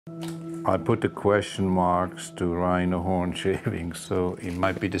I put the question marks to rhino horn shavings, so it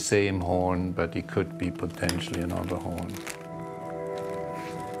might be the same horn, but it could be potentially another horn.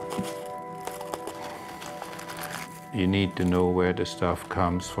 You need to know where the stuff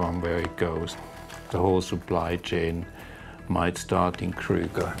comes from, where it goes. The whole supply chain might start in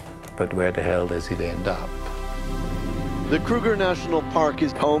Kruger, but where the hell does it end up? The Kruger National Park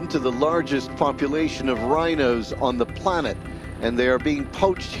is home to the largest population of rhinos on the planet, and they are being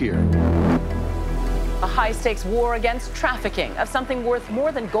poached here. A high-stakes war against trafficking of something worth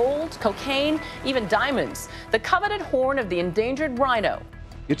more than gold, cocaine, even diamonds. The coveted horn of the endangered rhino.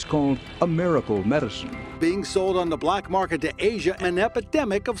 It's called a miracle medicine. Being sold on the black market to Asia, an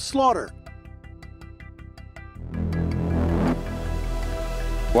epidemic of slaughter.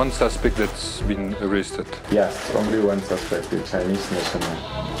 One suspect that's been arrested. Yes, only one suspect, the Chinese national.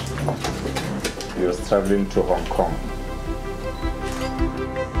 He was traveling to Hong Kong.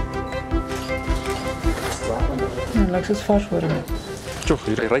 Like zo'n vast worden. Toch,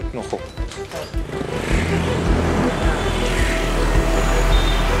 hij rijdt nog op.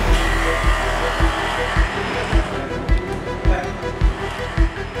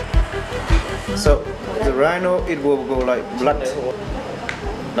 So the rhino, it will go like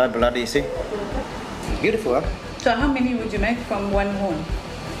blood, you see. It's beautiful, huh? So how many would you make from one horn?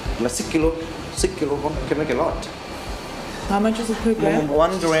 Like 6 kilo. 6 kilo can make a lot. How much is it per gram?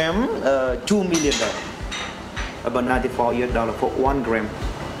 1 gram, $2 million. About $94 for 1 gram.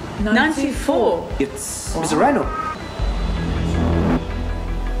 94? It's a rhino.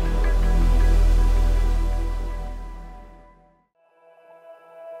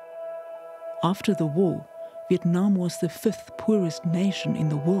 After the war, Vietnam was the 5th poorest nation in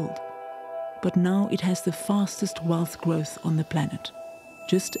the world. But now it has the fastest wealth growth on the planet,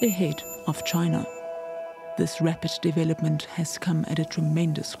 just ahead of China. This rapid development has come at a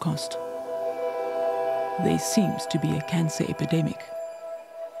tremendous cost. There seems to be a cancer epidemic.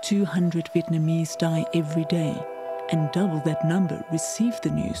 200 Vietnamese die every day, and double that number receive the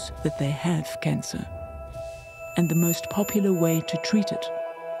news that they have cancer. And the most popular way to treat it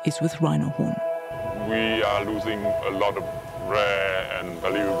is with rhino horn. We are losing a lot of rare and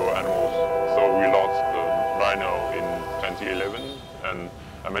valuable animals. So we lost the rhino in 2011, and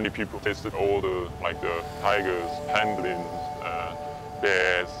many people tested all the tigers, pangolins,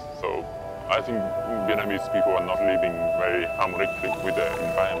 bears. So I think Vietnamese people are not living very harmonically with their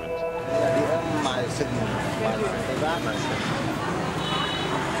environment.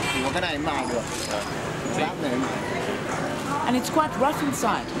 And it's quite rough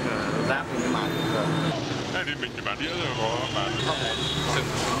inside.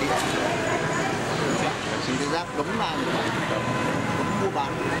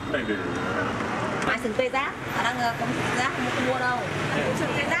 Mai sừng tê giác, ở đang không sừng giác không có mua đâu. Sừng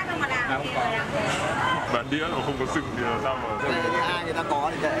tê giác đâu mà làm kia làm Bản địa nó không có sừng thì là sao mà? Ai người ta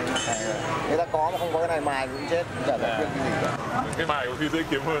có thì kệ. Người ta có mà không có cái này mài cũng chết, chả giải quyết cái gì cả. Cái mài có khi dễ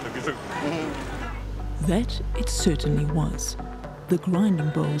kiếm hơn là cái sừng. That it certainly was. The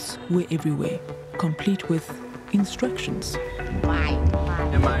grinding bowls were everywhere, complete with instructions.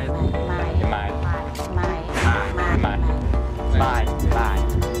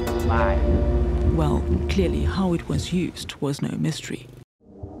 Well, clearly how it was used was no mystery.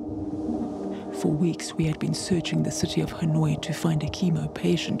 For weeks we had been searching the city of Hanoi to find a chemo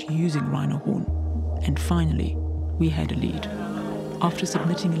patient using rhino horn. And finally, we had a lead. After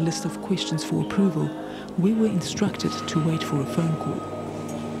submitting a list of questions for approval, we were instructed to wait for a phone call.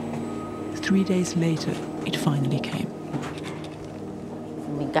 3 days later, it finally came.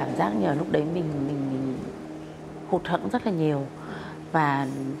 Mình cảm giác như lúc đấy mình hụt hẫng rất là nhiều. Và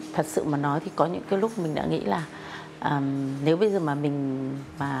thật sự mà nói thì có những cái lúc mình đã nghĩ là nếu bây giờ mà mình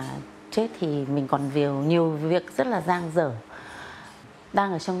chết thì mình còn nhiều việc rất là dang dở.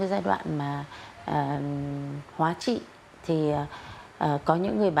 Đang ở trong cái giai đoạn mà hóa trị thì có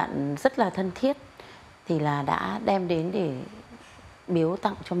những người bạn rất là thân thiết thì là đã đem đến để biếu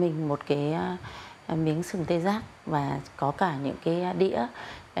tặng cho mình một cái miếng sừng tê giác và có cả những cái đĩa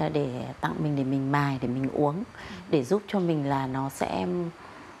để tặng mình để mình mài, để mình uống, để giúp cho mình là nó sẽ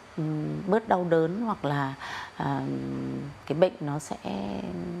bớt đau đớn hoặc là cái bệnh nó sẽ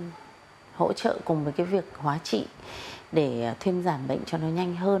hỗ trợ cùng với cái việc hóa trị để thuyên giảm bệnh cho nó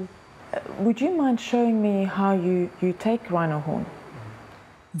nhanh hơn. Would you mind showing me how you take rhino horn?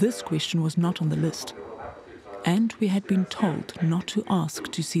 This question was not on the list. And we had been told not to ask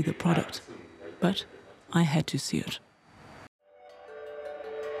to see the product. But I had to see it.